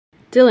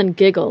Dylan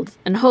giggled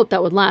and hoped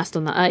that would last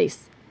on the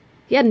ice.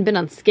 He hadn't been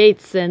on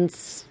skates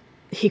since...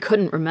 he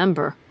couldn't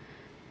remember.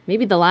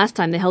 Maybe the last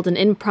time they held an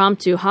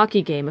impromptu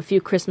hockey game a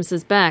few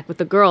Christmases back with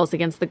the girls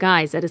against the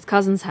guys at his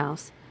cousin's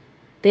house.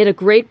 They had a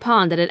great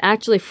pond that had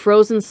actually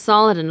frozen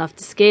solid enough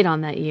to skate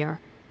on that year.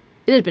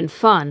 It had been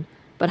fun,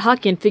 but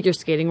hockey and figure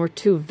skating were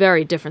two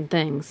very different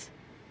things.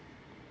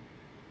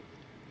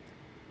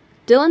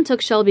 Dylan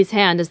took Shelby's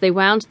hand as they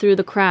wound through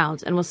the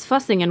crowds and was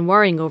fussing and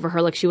worrying over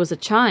her like she was a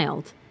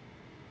child.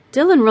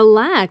 "Dylan,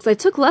 relax. I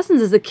took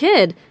lessons as a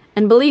kid,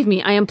 and believe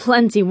me, I am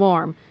plenty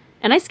warm.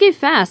 And I skate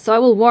fast, so I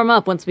will warm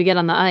up once we get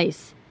on the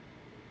ice."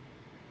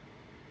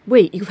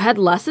 "Wait, you've had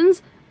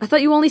lessons? I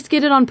thought you only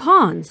skated on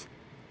ponds."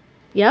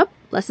 "Yep,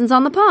 lessons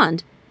on the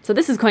pond. So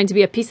this is going to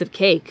be a piece of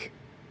cake."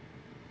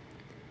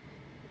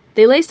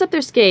 They laced up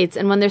their skates,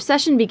 and when their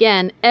session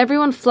began,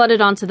 everyone flooded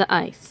onto the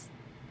ice.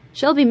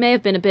 Shelby may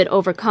have been a bit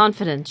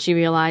overconfident, she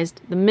realized,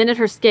 the minute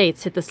her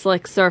skates hit the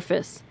slick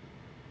surface.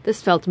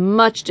 This felt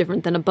much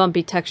different than a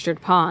bumpy,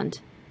 textured pond.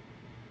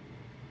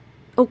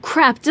 "Oh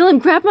crap,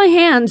 Dylan, grab my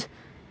hand!"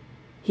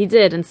 He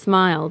did and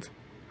smiled.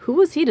 Who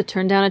was he to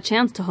turn down a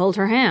chance to hold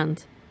her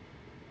hand?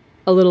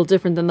 "A little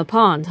different than the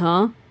pond,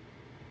 huh?"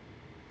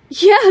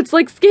 "Yeah, it's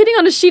like skating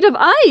on a sheet of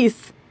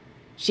ice!"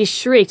 She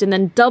shrieked and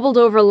then doubled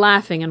over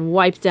laughing and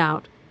wiped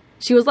out.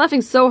 She was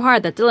laughing so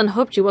hard that Dylan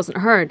hoped she wasn't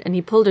hurt, and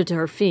he pulled her to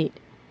her feet.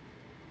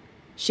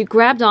 She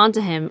grabbed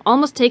onto him,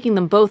 almost taking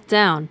them both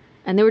down,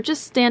 and they were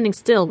just standing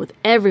still with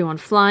everyone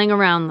flying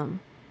around them.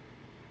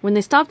 When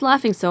they stopped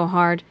laughing so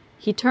hard,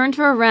 he turned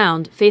her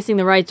around, facing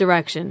the right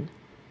direction.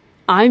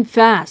 "I'm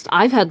fast.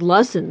 I've had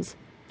lessons.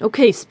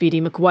 Okay,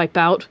 Speedy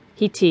McWipeout,"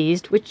 he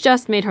teased, which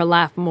just made her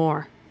laugh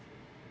more.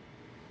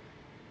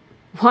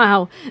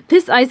 "Wow,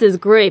 this ice is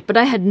great, but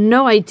I had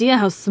no idea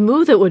how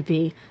smooth it would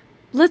be.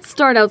 Let's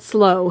start out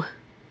slow."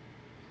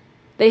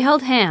 They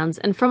held hands,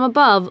 and from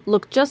above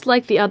looked just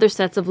like the other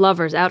sets of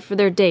lovers out for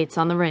their dates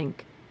on the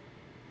rink.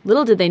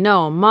 Little did they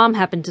know, Mom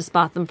happened to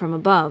spot them from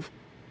above.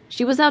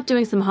 She was out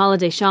doing some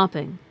holiday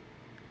shopping.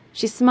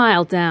 She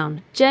smiled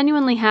down,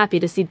 genuinely happy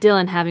to see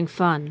Dylan having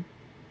fun.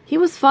 He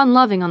was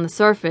fun-loving on the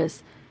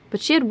surface, but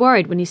she had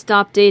worried when he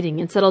stopped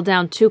dating and settled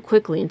down too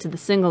quickly into the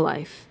single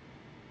life.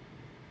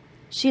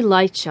 She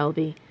liked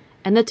Shelby,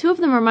 and the two of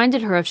them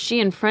reminded her of she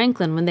and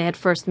Franklin when they had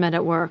first met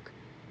at work.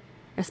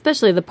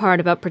 Especially the part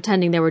about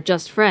pretending they were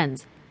just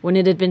friends, when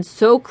it had been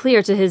so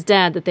clear to his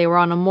dad that they were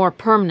on a more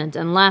permanent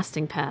and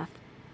lasting path.